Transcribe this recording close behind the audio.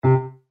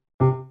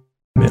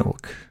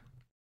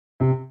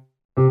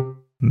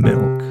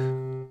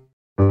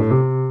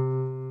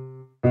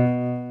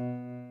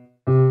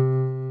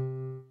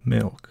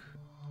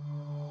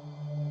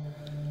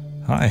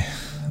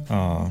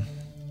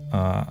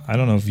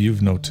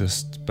you've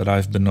noticed, but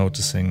I've been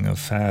noticing a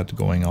fad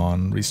going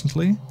on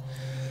recently,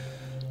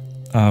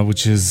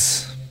 which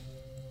is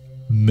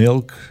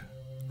milk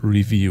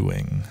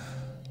reviewing.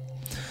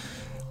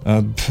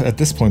 At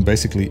this point,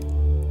 basically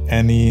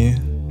any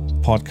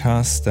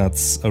podcast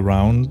that's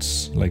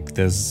around, like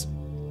there's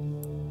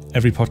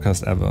every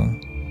podcast ever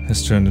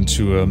has turned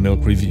into a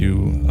milk review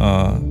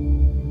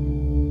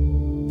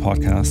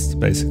podcast,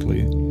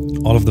 basically.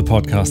 All of the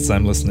podcasts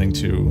I'm listening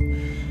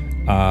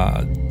to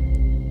are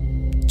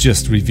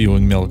just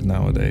reviewing milk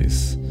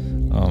nowadays.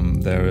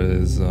 There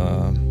is,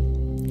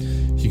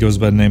 he goes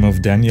by the name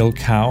of Daniel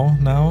Cow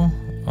now.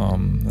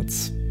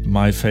 That's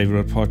my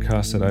favorite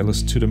podcast that I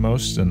listen to the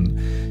most, and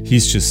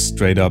he's just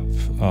straight up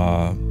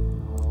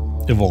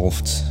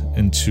evolved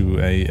into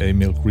a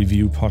milk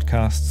review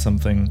podcast,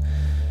 something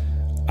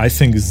I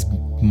think is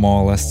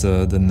more or less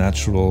the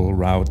natural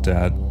route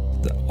that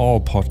all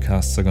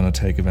podcasts are going to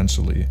take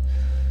eventually.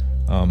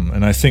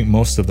 And I think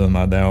most of them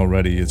are there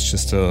already. It's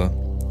just a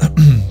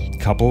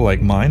couple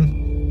like mine.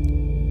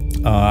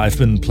 I've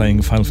been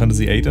playing Final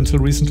Fantasy VIII until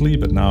recently,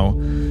 but now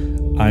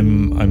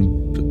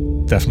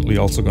I'm definitely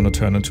also going to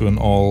turn into an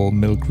all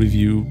milk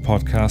review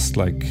podcast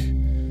like,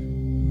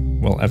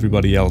 well,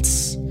 everybody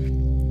else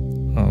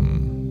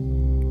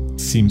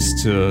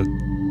seems to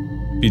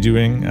be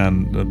doing.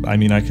 And I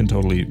mean, I can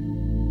totally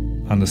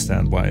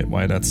understand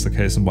why that's the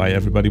case and why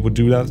everybody would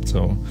do that,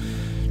 so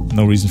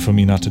no reason for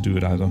me not to do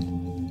it either.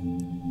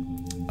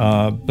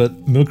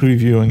 But milk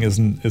reviewing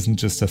isn't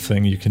just a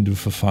thing you can do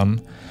for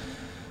fun.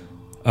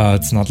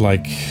 It's not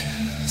like,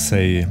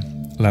 say,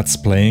 Let's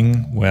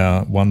Playing,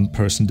 where one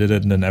person did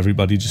it and then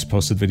everybody just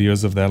posted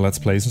videos of their Let's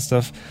Plays and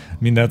stuff. I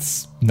mean,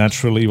 that's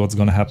naturally what's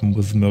going to happen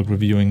with milk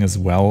reviewing as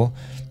well,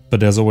 but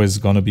there's always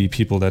going to be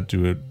people that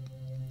do it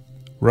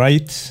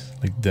right,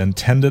 like the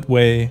intended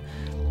way,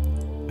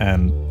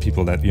 and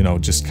people that, you know,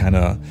 just kind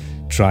of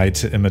try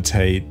to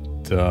imitate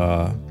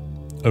the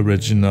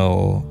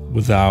original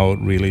without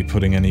really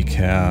putting any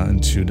care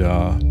into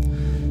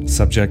the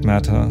subject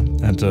matter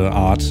and the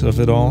art of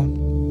it all.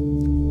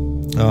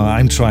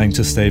 I'm trying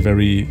to stay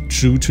very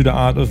true to the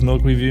art of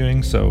milk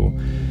reviewing, so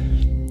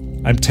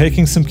I'm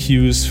taking some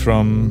cues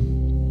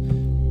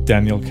from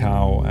Daniel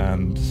Cow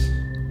and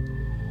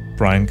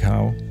Brian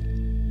Cow,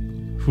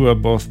 who are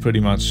both pretty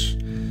much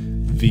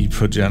the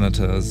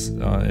progenitors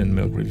in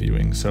milk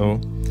reviewing. So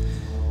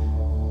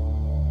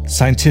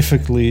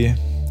scientifically,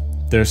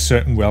 there are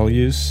certain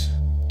values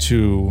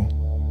to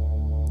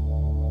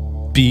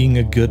being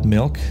a good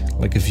milk.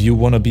 Like if you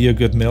want to be a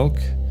good milk,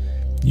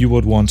 you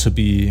would want to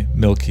be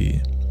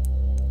milky.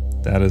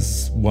 That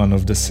is one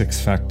of the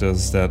 6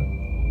 factors that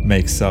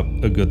makes up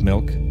a good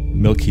milk: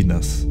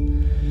 milkiness.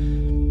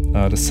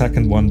 The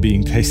second one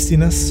being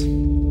tastiness.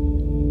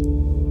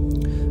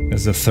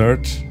 There's a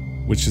third,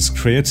 which is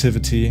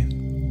creativity.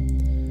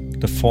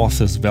 The fourth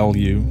is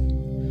value.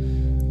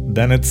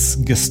 Then it's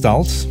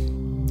Gestalt,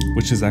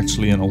 which is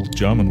actually an old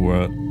German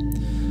word,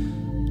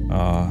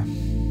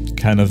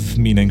 kind of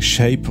meaning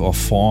shape or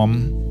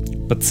form,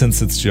 but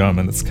since it's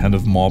German, it's kind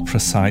of more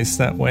precise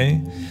that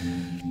way.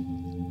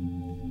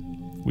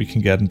 We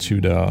can get into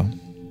the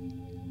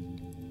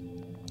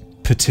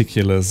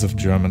particulars of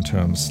German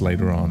terms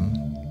later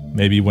on,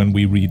 maybe when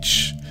we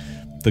reach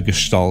the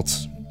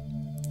Gestalt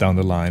down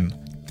the line.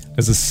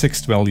 There's a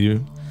 6th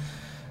value,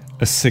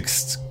 a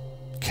 6th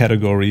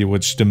category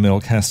which the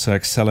milk has to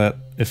excel at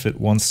if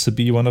it wants to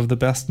be one of the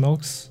best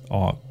milks,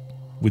 or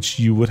which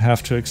you would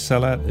have to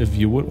excel at if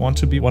you would want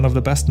to be one of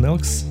the best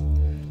milks.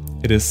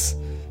 It is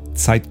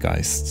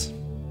Zeitgeist,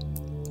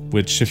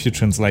 which, if you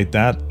translate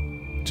that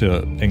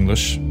to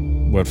English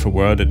word for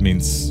word, it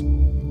means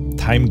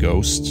time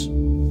ghost.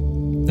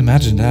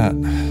 Imagine that.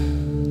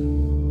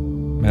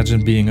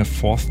 Imagine being a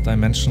 4th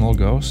dimensional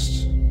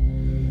ghost.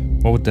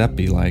 What would that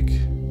be like?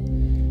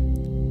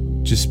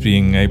 Just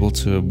being able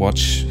to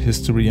watch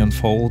history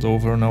unfold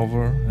over and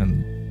over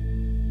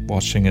and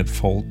watching it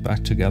fold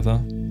back together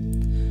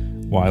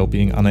while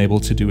being unable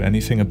to do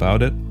anything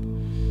about it.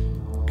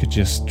 Could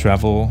just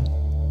travel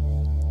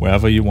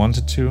wherever you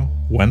wanted to,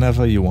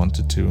 whenever you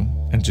wanted to,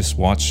 and just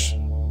watch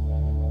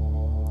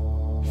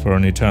for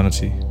an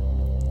eternity,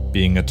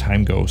 being a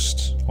time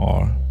ghost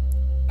or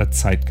a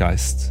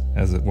zeitgeist,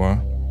 as it were.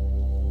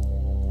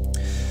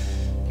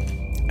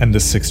 And the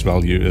 6th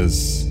value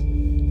is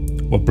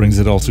what brings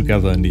it all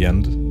together in the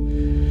end,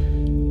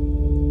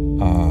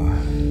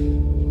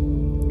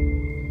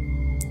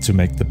 to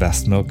make the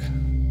best milk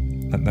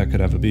that there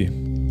could ever be.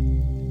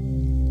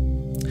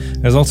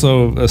 There's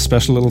also a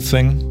special little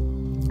thing,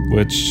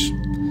 which,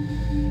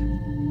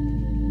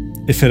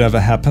 if it ever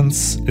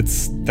happens,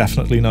 it's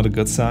definitely not a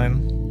good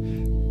sign,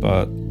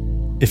 but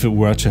if it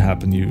were to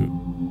happen, you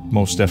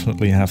most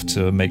definitely have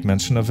to make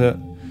mention of it,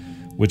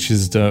 which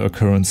is the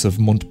occurrence of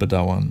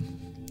Mundbedauern,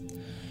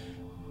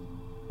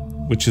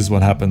 which is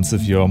what happens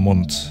if your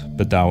Mund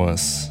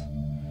bedauers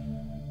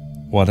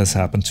what has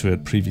happened to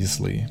it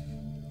previously.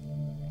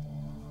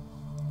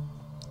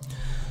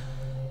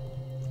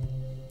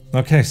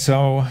 Okay,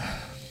 so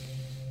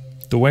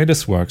the way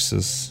this works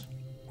is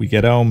we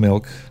get our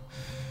milk,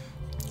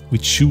 we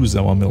choose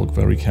our milk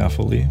very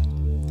carefully.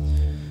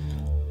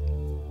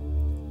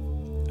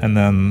 And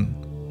then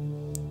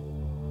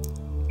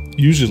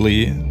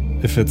usually,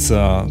 if it's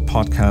a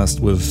podcast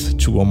with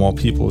 2 or more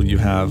people, you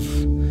have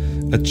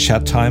a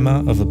chat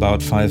timer of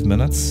about 5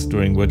 minutes,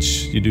 during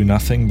which you do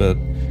nothing but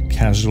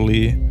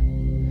casually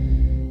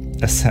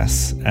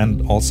assess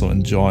and also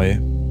enjoy,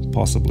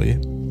 possibly,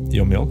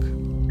 your milk,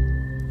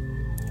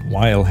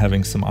 while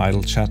having some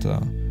idle chatter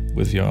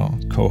with your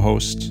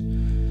co-host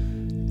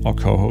or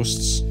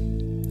co-hosts.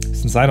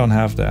 Since I don't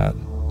have that,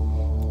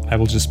 I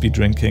will just be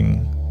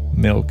drinking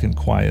milk in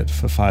quiet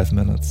for 5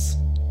 minutes,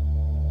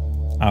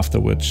 after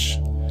which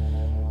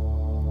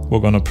we're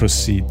going to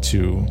proceed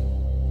to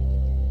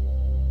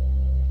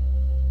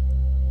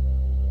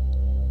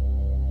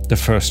the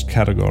first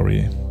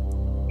category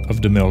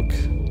of the milk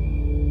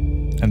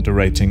and the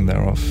rating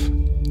thereof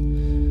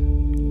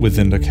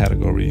within the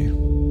category,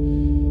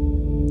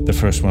 the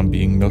first one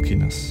being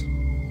milkiness.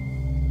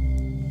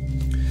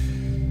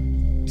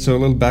 So a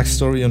little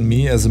backstory on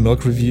me as a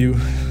milk review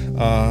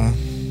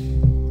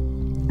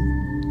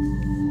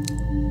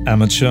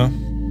amateur.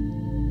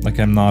 Like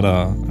I'm not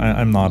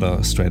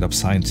a straight up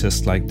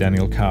scientist like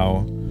Daniel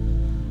Cow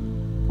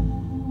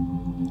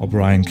or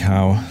Brian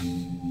Cow.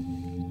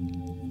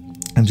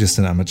 I'm just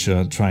an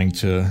amateur trying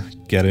to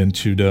get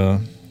into the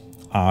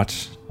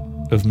art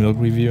of milk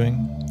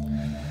reviewing.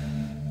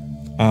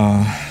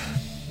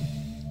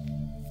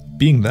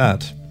 Being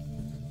that,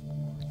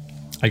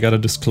 I gotta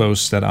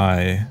disclose that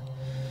I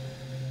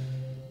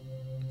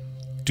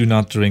do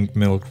not drink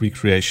milk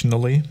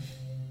recreationally.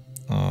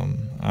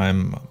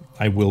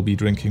 I will be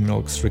drinking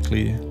milk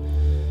strictly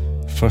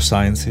for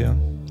science here.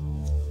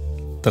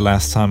 The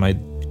last time I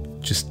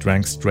just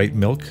drank straight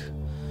milk,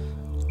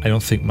 I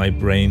don't think my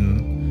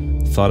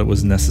brain thought it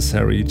was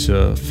necessary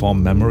to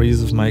form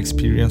memories of my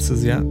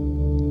experiences yet.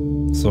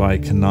 So I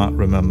cannot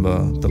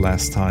remember the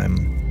last time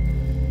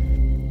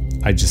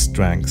I just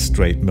drank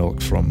straight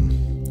milk from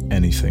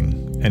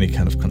anything, any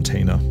kind of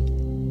container.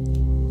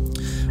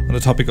 On the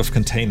topic of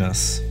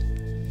containers,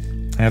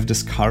 I have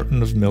this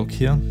carton of milk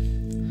here,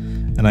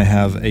 and I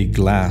have a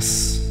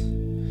glass.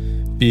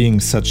 Being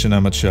such an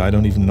amateur, I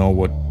don't even know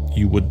what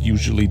you would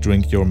usually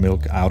drink your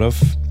milk out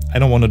of. I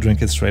don't want to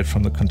drink it straight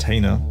from the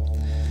container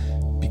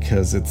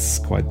because it's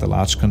quite the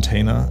large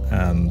container,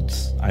 and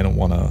I don't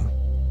want to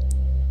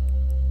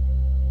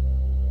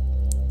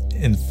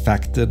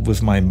infect it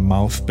with my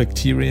mouth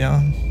bacteria.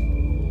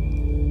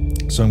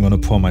 So I'm going to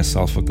pour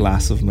myself a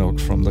glass of milk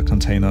from the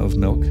container of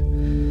milk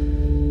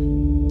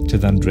to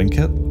then drink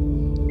it,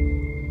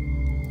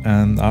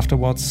 and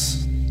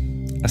afterwards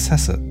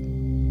assess it.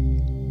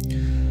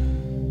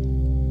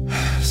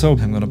 So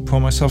I'm going to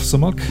pour myself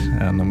some milk,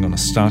 and I'm going to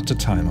start the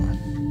timer.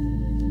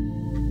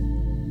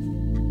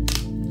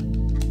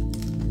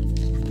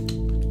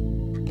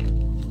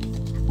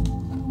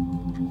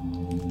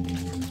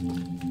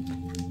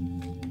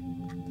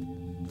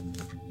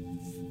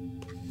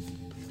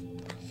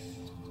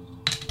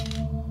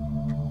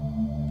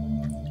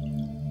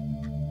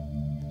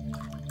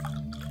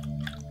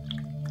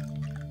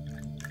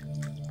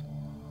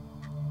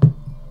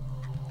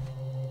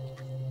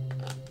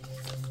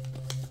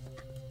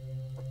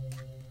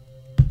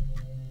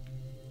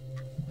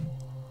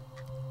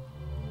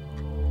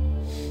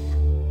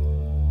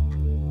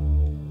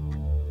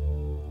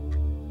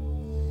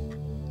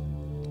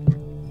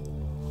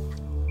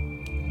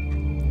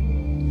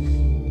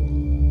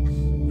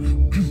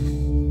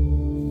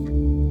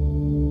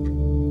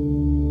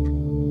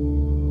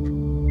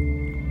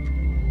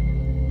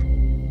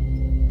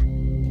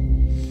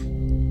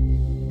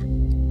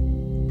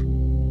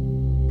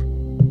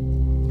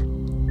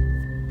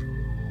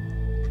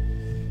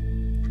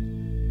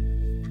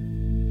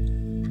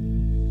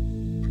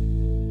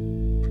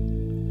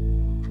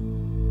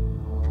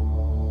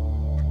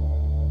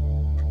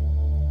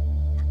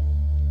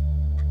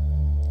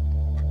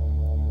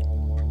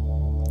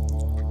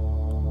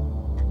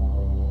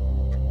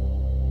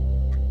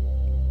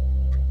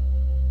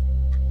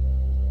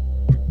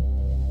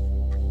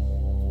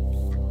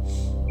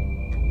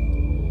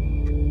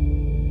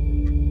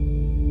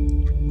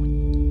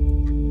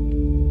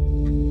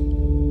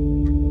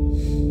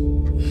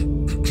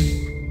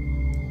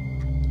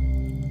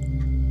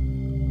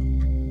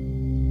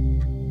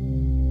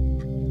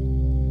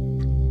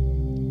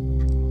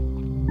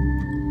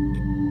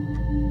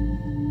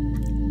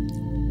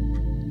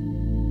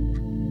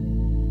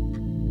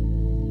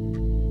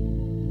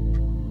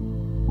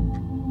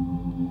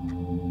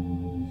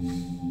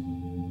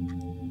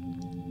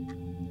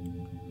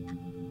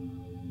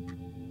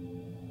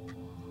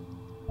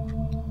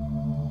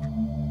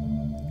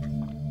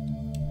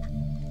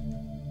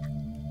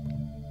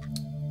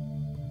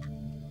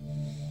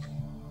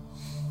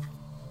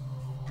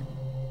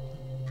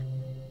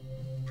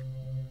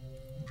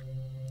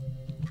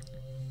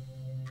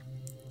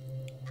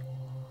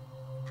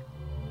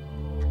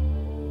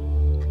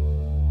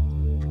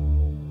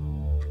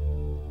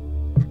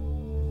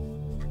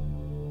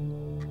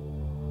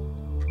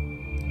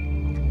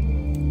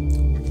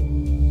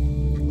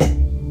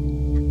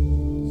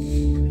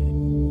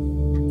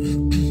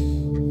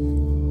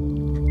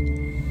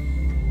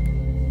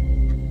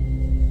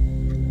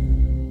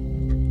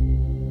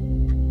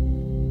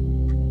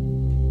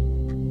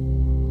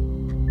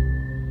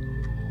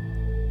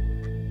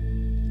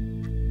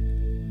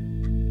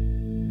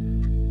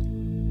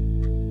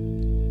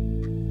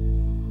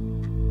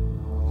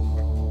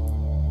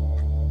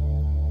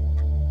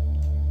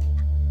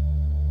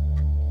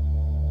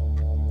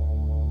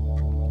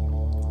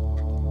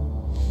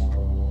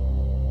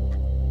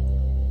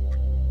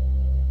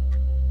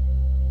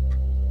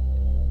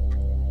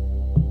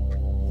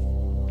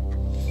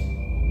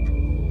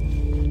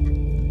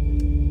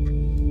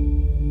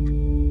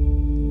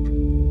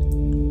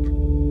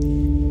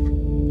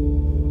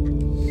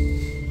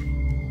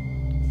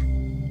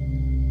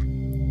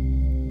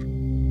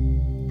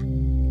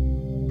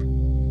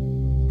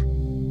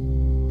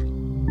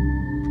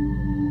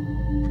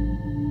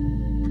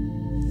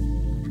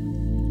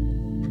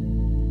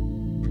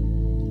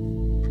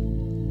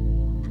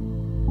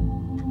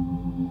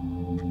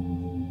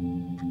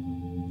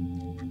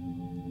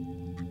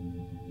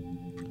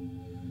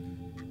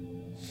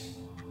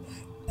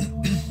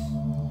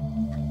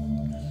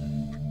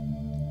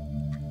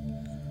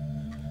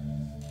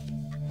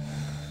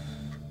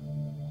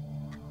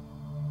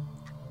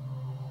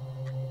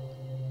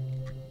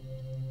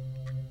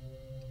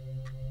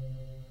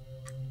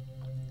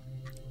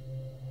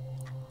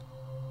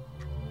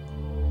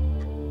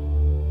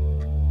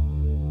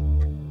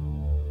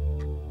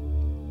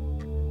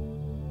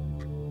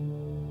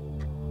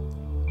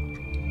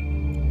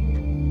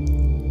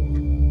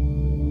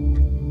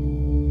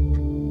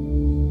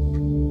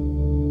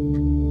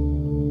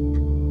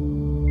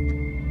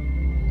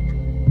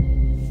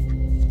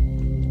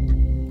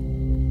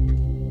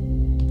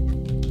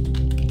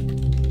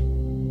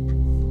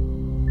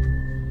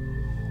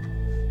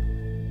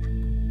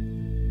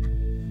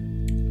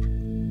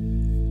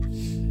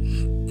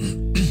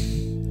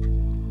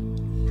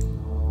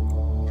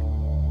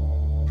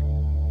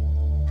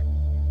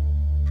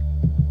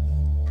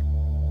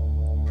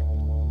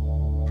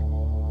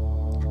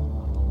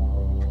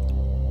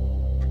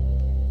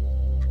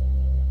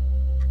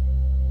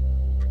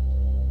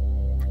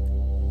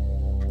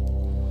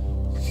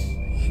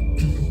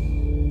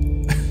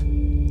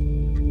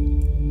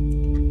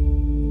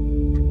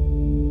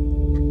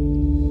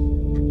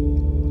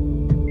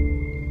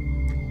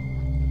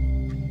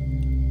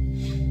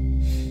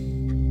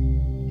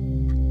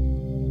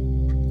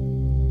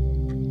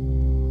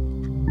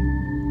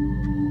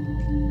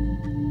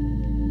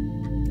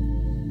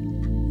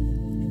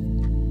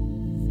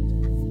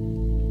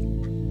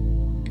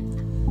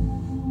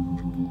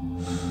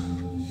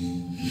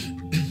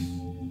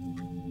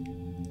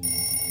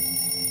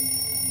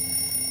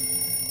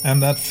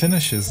 And that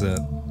finishes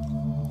it.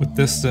 With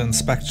this, the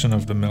inspection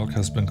of the milk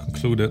has been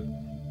concluded.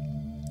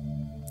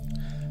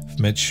 I've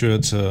made sure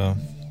to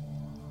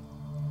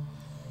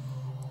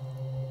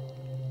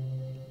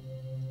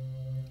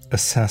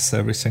assess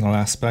every single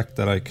aspect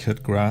that I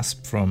could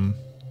grasp from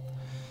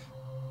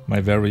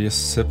my various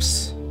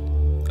sips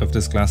of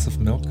this glass of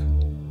milk.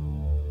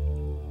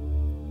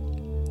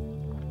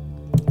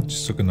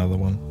 Just took another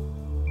one.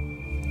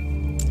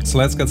 So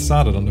let's get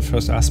started on the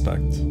first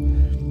aspect,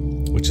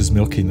 which is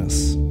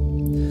milkiness.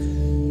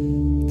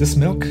 This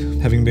milk,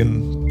 having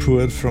been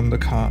poured from the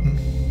carton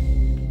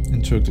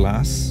into a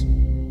glass,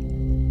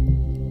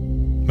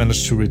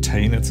 managed to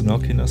retain its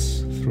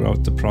milkiness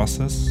throughout the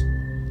process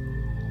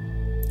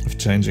of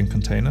changing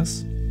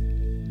containers.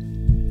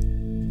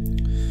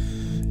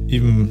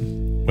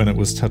 Even when it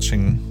was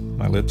touching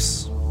my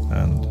lips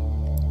and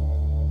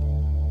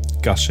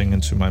gushing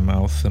into my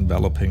mouth,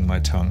 enveloping my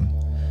tongue,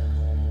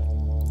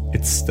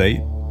 it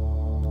stayed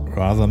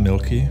rather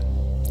milky.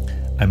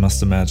 I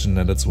must imagine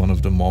that it's one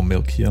of the more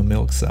milkier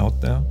milks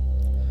out there.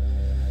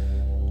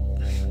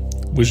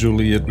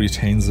 Visually, it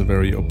retains a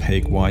very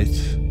opaque white,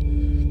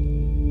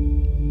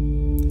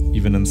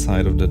 even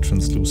inside of the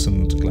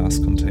translucent glass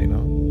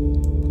container.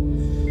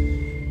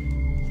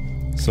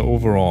 So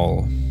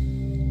overall,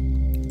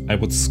 I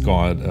would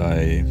score it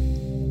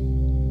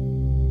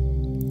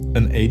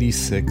an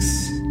 86.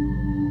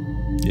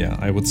 Yeah,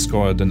 I would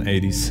score it an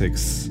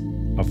 86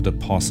 of the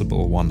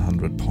possible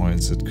 100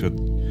 points it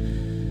could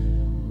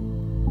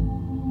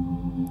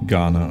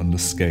garner on the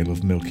scale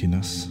of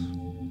milkiness.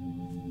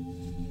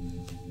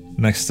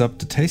 Next up,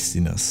 the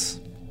tastiness.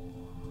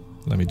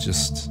 Let me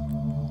just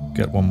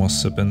get one more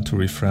sip in to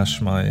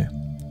refresh my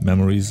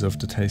memories of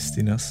the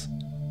tastiness.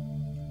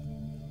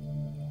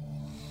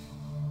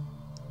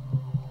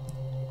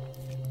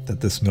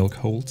 That this milk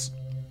holds.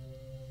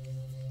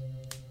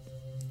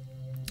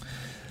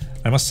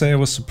 I must say I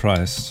was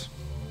surprised.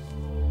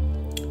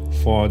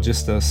 For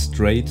just a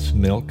straight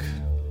milk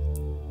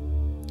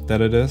that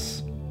it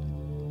is,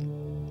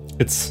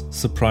 it's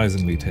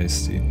surprisingly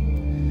tasty.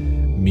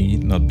 Me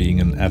not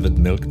being an avid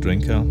milk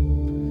drinker,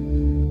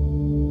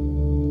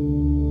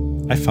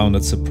 I found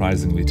it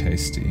surprisingly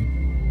tasty.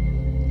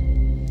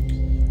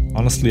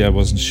 Honestly, I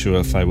wasn't sure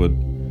if I would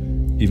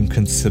even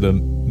consider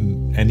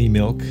any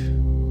milk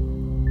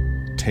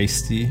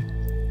tasty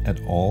at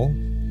all.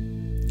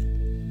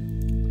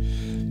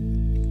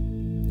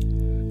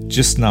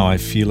 Just now I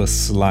feel a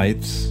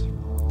slight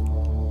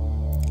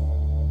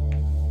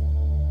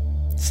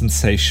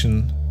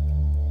sensation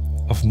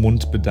of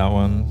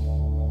Mundbedauern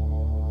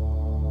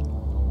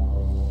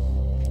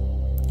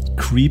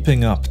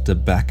creeping up the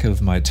back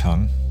of my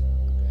tongue,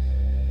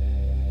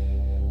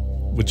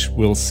 which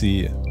will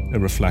see a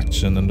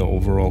reflection in the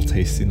overall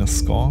tastiness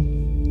score.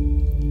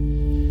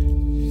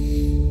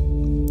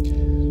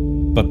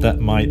 But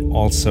that might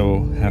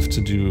also have to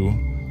do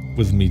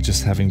with me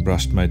just having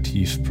brushed my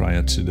teeth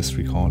prior to this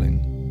recording.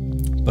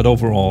 But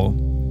overall,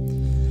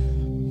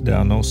 there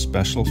are no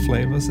special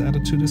flavors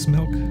added to this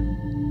milk.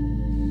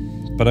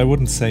 But I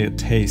wouldn't say a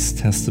taste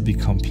has to be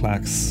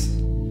complex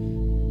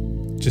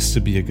just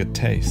to be a good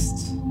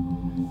taste.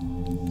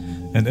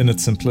 And in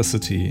its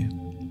simplicity,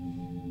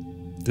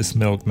 this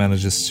milk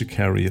manages to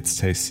carry its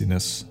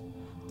tastiness.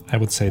 I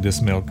would say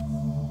this milk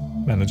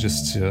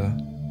manages to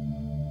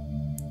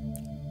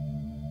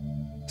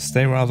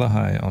stay rather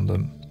high on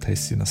the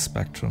tastiness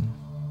spectrum.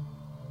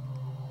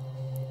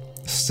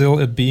 Still,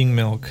 it being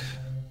milk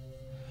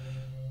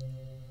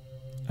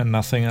and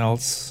nothing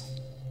else,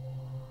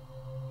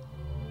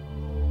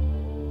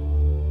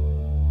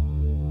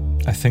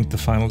 I think the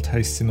final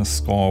tastiness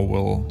score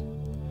will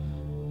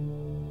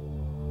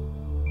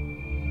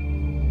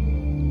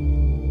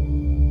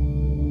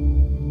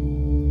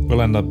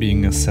end up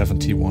being a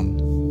 71.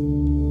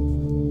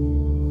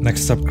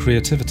 Next up,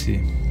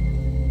 creativity.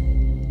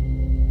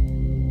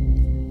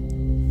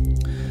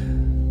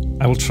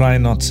 I will try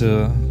not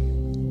to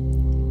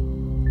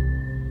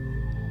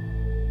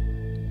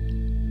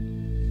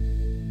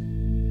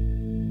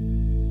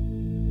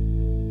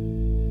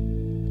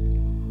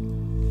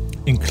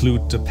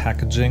include the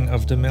packaging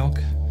of the milk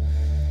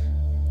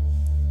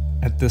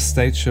at this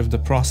stage of the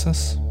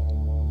process.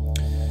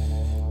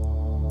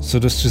 So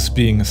this just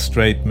being a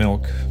straight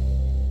milk,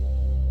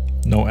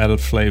 no added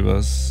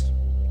flavors,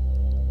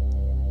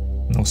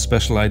 no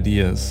special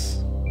ideas.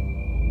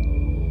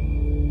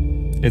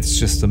 It's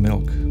just a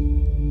milk.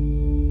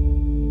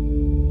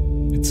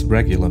 It's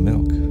regular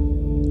milk.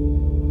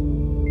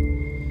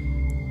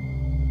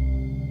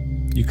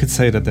 You could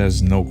say that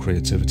there's no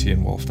creativity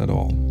involved at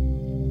all.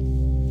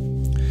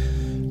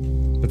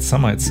 But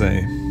some might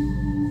say,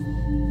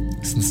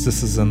 since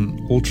this is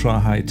an ultra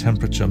high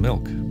temperature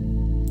milk,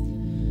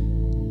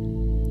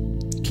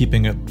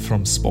 keeping it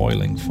from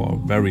spoiling for a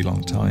very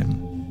long time.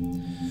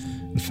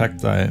 In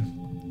fact, I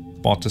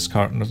bought this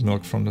carton of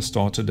milk from the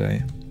store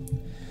today,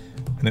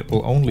 and it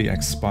will only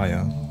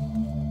expire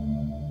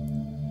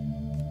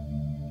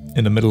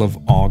in the middle of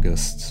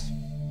August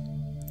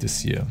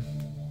this year.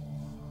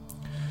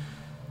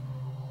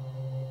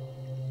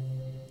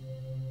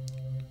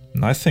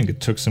 And I think it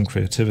took some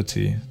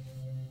creativity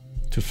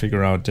to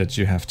figure out that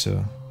you have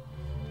to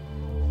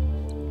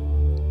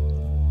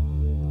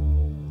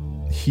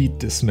heat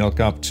this milk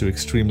up to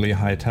extremely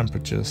high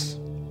temperatures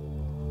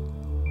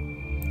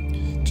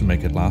to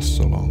make it last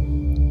so long.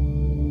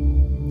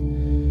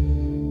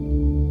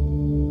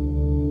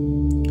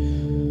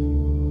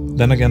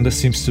 Then again, this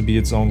seems to be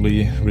its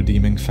only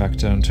redeeming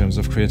factor in terms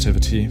of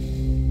creativity,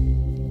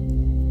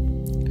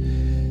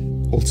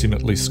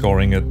 ultimately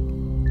scoring it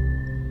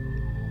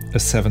a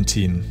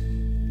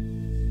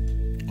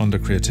 17 on the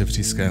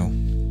creativity scale.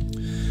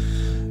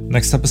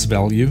 Next up is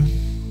value,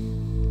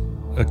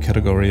 a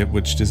category at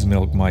which this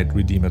milk might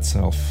redeem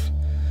itself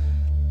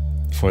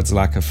for its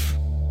lack of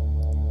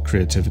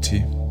creativity.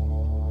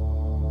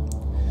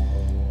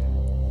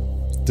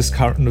 This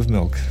carton of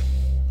milk,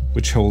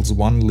 which holds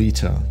 1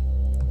 liter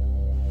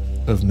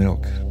of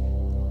milk,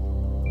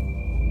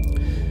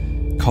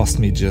 cost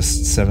me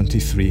just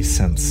 73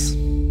 cents.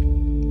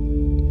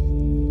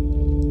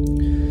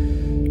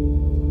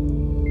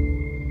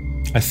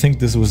 I think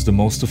this was the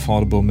most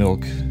affordable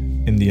milk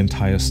in the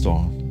entire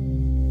store.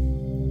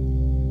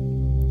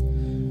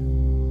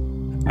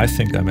 I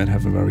think I might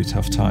have a very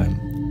tough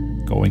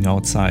time going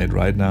outside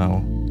right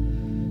now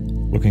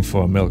looking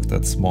for a milk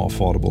that's more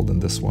affordable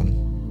than this one.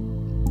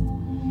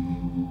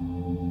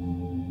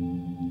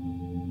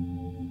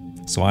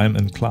 So I'm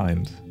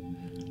inclined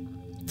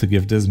to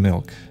give this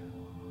milk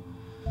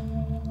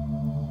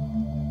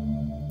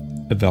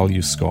a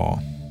value score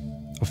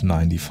of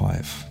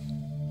 95.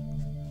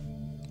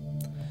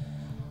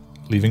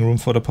 Leaving room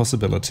for the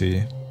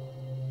possibility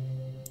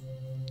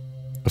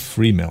of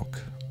free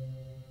milk.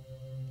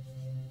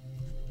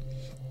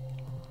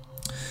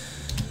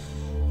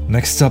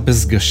 Next up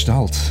is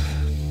Gestalt,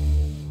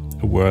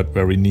 a word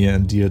very near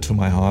and dear to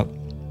my heart,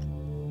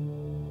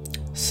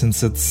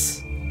 since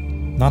it's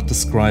not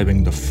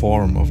describing the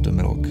form of the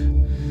milk,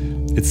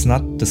 it's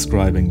not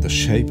describing the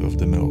shape of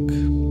the milk,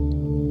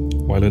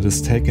 while it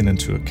is taken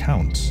into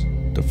account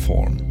the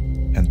form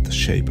and the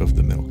shape of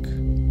the milk.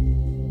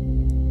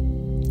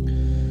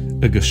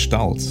 A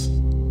Gestalt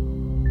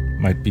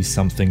might be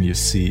something you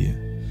see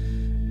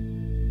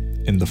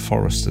in the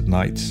forest at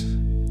night,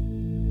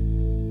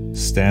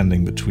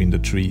 standing between the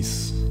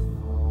trees,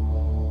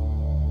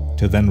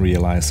 to then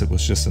realize it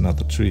was just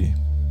another tree.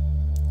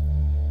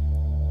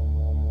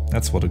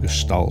 That's what a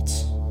Gestalt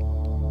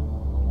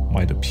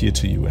might appear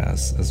to you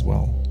as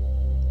well.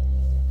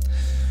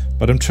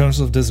 But in terms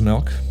of this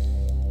milk,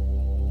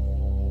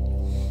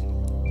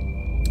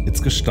 its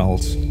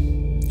Gestalt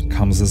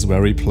comes as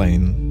very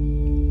plain,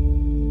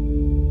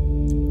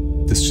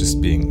 this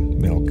just being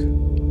milk.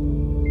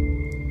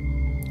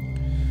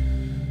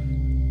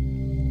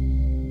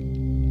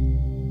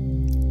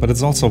 But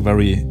it's also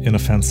very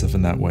inoffensive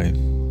in that way.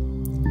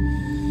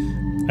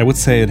 I would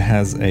say it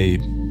has a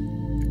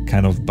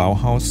kind of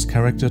Bauhaus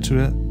character to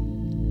it.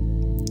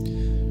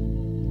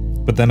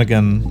 But then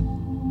again,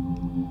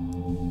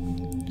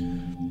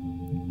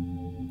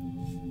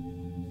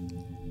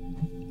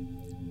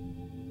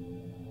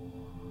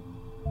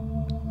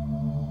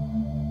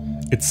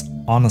 it's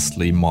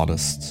honestly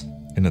modest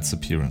in its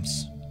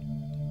appearance.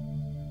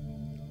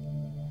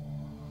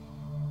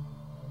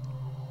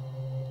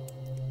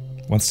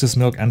 Once this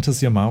milk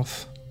enters your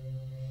mouth,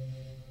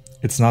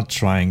 it's not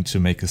trying to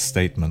make a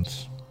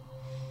statement.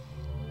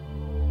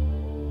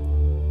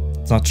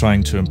 It's not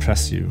trying to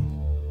impress you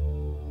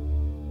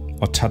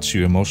or touch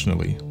you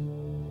emotionally.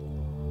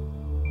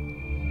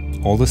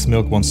 All this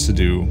milk wants to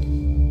do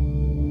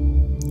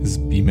is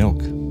be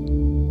milk.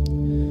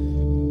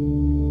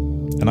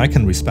 And I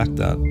can respect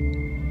that.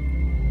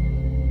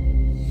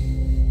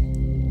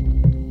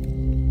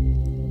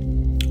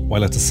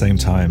 While at the same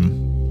time,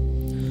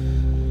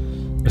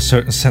 a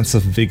certain sense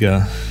of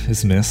vigor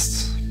is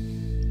missed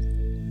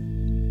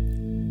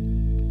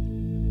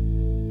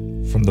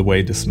from the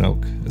way this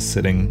milk is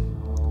sitting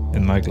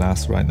in my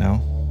glass right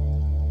now.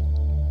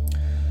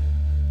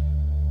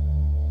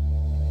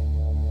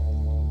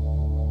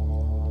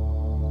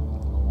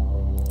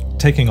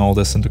 Taking all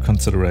this into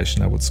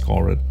consideration, I would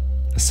score it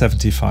a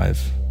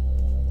 75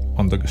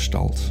 on the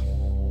Gestalt.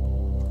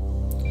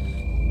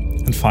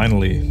 And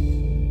finally,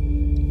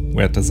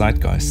 we're at the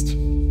Zeitgeist.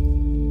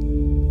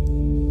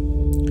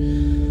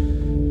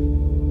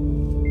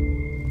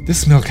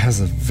 This milk has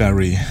a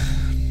very,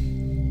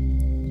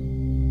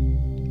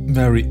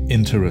 very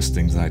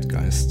interesting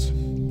zeitgeist.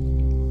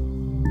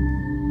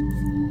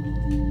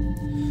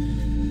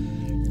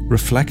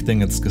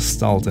 Reflecting its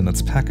Gestalt in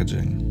its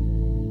packaging.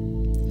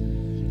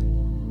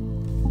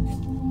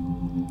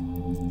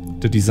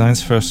 The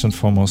design's first and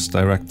foremost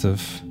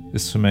directive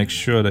is to make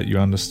sure that you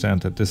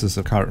understand that this is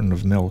a carton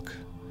of milk.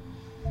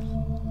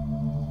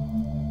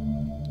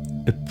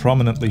 It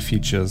prominently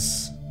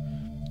features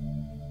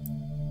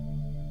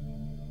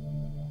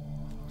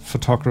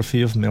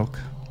photography of milk.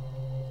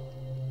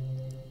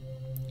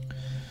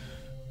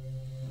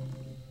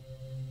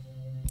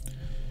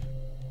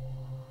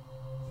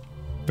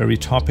 Very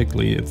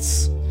topically,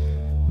 it's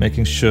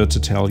making sure to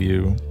tell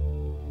you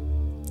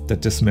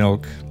that this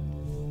milk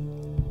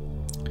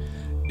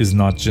is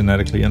not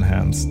genetically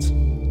enhanced.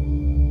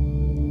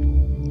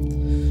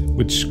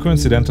 Which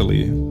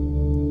coincidentally,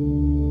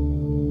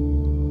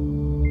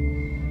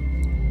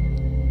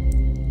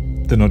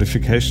 the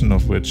notification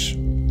of which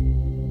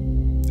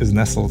is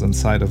nestled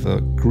inside of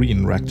a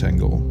green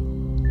rectangle,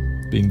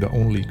 being the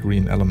only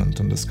green element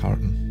in this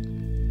carton.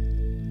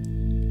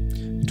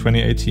 In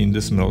 2018,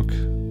 this milk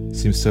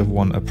seems to have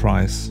won a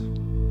prize.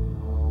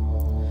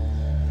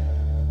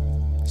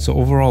 So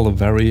overall, a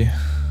very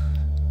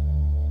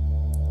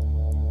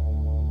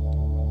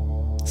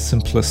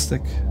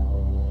simplistic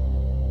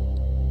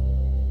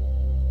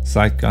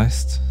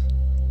zeitgeist,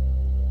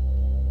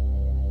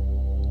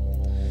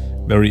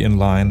 very in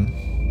line.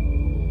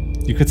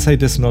 You could say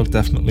this milk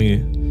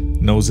definitely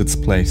knows its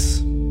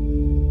place.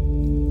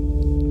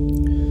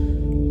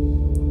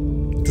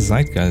 The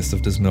zeitgeist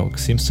of this milk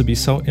seems to be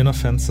so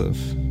inoffensive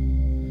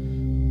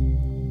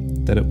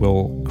that it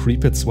will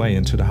creep its way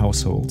into the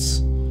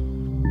households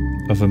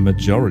of a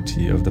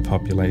majority of the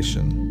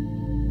population,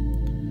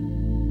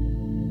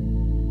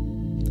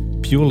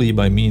 purely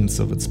by means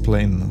of its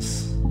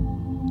plainness.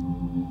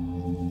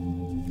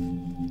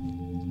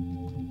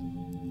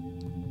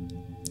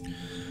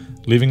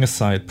 Leaving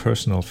aside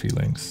personal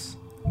feelings,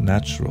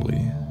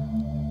 naturally,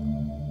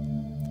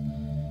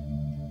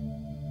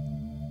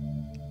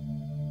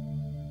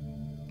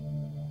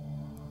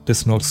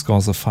 this milk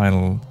scores a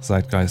final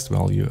zeitgeist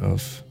value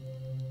of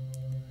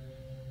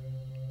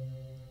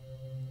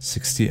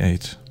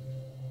 68.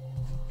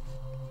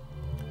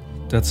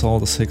 That's all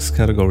the 6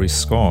 categories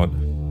scored.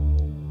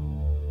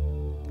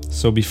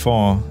 So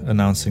before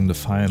announcing the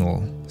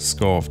final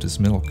score of this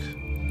milk,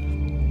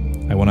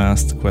 I want to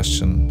ask the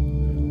question,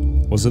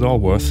 was it all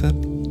worth it?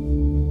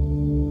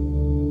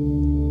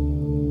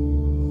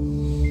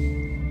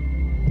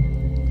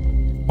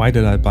 Why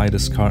did I buy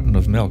this carton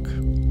of milk? I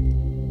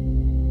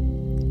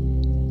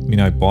mean,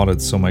 I bought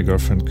it so my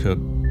girlfriend could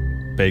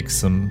bake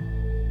some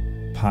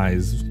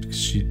pies because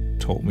she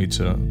told me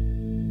to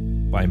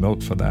buy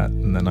milk for that,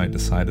 and then I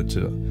decided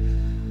to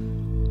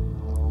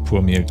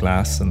pour me a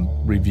glass and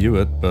review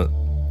it, but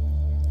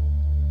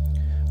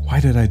why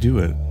did I do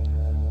it?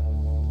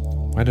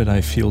 Why did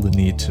I feel the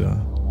need to?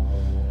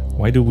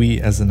 Why do we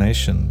as a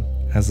nation,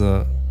 as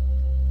a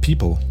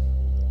people,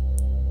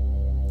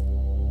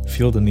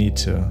 feel the need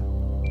to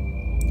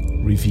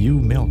review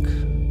milk?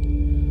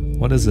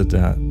 What is it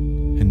that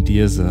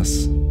endears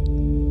us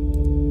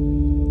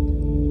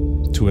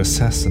to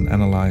assess and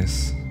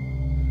analyze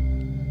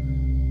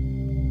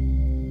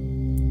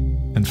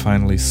and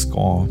finally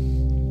score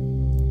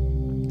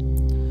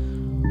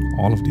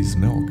all of these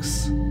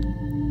milks?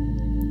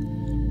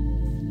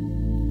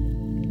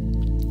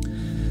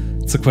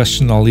 It's a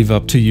question I'll leave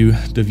up to you,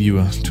 the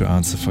viewer, to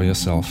answer for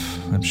yourself.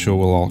 I'm sure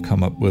we'll all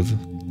come up with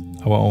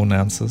our own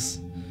answers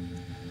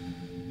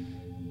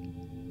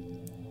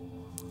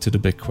to the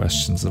big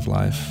questions of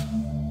life,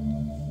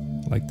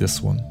 like this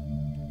one,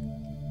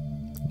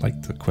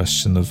 like the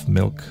question of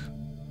milk.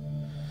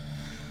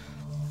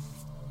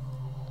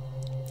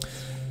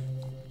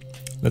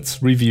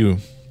 Let's review.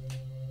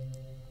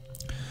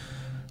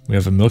 We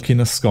have a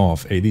milkiness score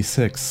of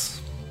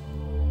 86,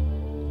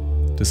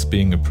 this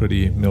being a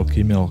pretty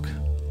milky milk.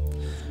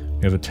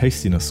 We have a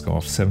tastiness score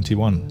of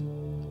 71,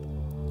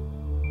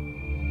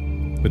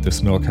 with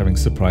this milk having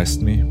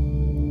surprised me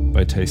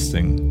by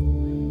tasting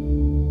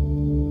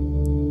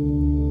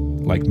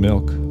like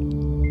milk,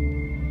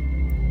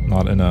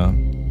 not in a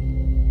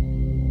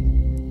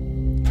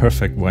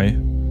perfect way,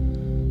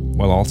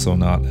 while also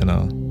not in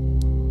a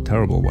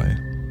terrible way.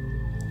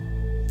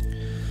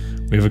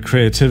 We have a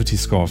creativity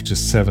score of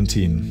just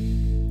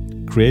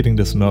 17. Creating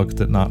this milk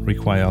did not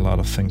require a lot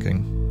of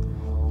thinking.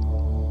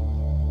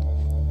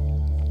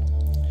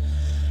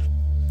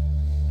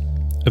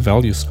 A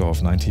value score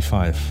of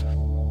 95.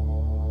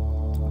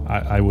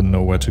 I wouldn't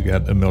know where to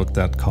get a milk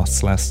that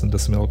costs less than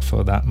this milk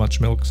for that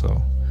much milk,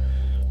 so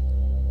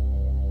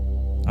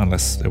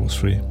unless it was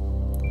free.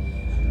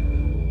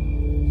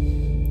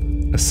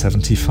 A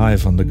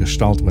 75 on the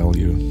Gestalt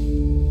value.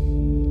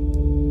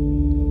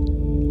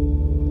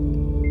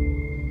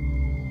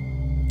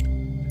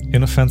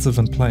 Inoffensive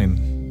and plain.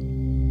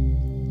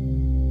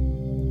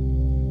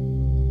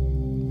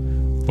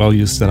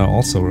 Values that are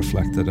also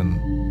reflected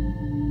in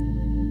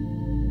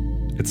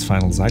its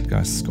final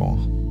zeitgeist score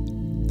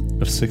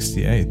of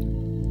 68.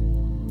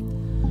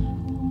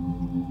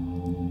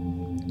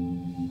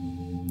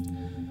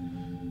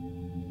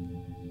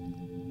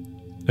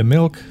 A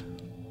milk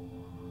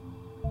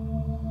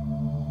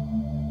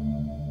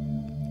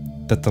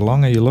that the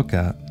longer you look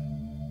at,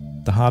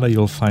 the harder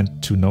you'll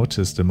find to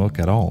notice the milk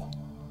at all.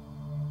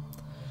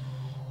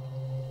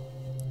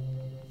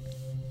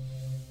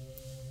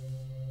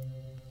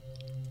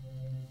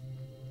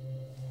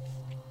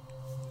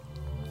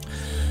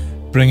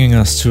 Bringing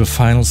us to a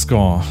final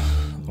score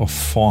of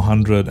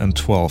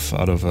 412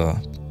 out of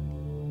a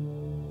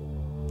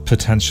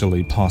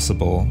potentially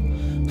possible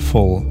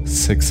full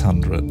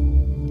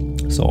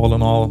 600. So all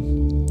in all,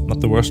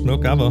 not the worst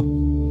milk ever.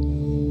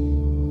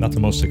 Not the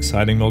most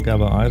exciting milk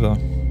ever either. I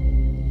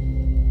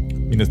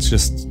mean, it's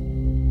just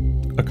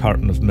a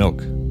carton of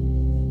milk.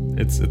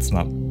 It's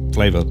not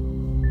flavored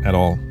at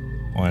all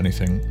or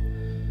anything.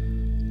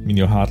 I mean,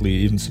 you're hardly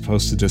even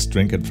supposed to just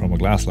drink it from a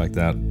glass like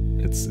that.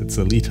 It's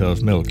a liter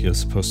of milk. You're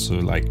supposed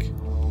to like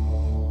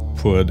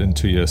pour it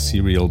into your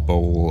cereal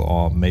bowl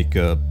or make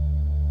a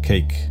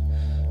cake.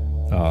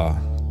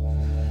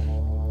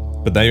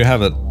 But there you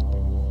have it.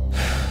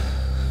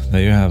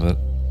 There you have it.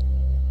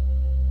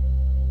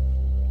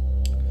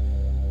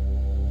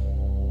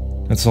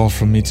 That's all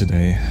from me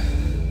today.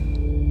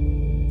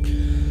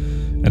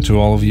 And to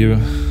all of you,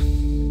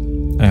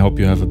 I hope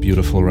you have a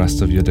beautiful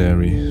rest of your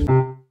dairy.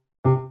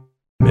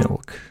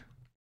 Milk.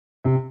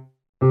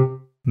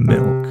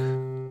 Milk.